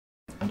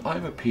And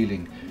I'm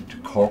appealing to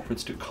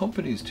corporates, to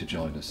companies to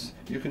join us.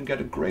 You can get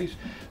a great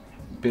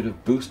bit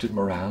of boosted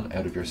morale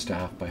out of your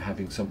staff by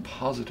having some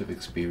positive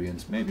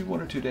experience, maybe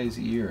 1 or 2 days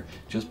a year,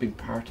 just being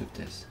part of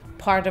this.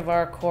 Part of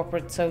our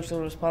corporate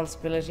social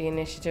responsibility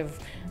initiative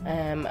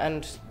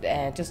and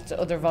just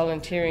other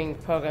volunteering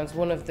programs,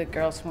 one of the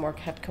girls from work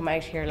had come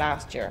out here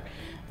last year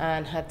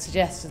and had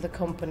suggested to the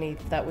company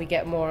that we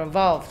get more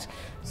involved.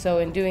 So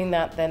in doing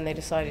that, then they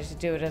decided to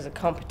do it as a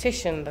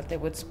competition, that they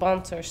would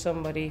sponsor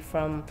somebody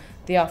from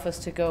the office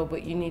to go,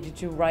 but you needed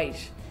to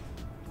write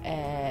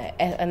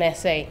an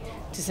essay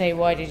to say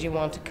why did you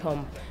want to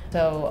come.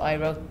 So I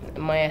wrote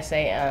my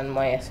essay and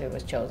my essay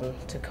was chosen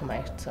to come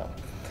out. So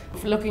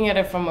looking at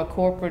it from a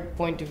corporate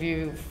point of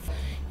view,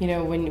 you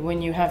know,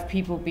 when you have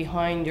people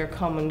behind your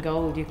common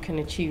goal, you can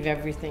achieve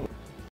everything.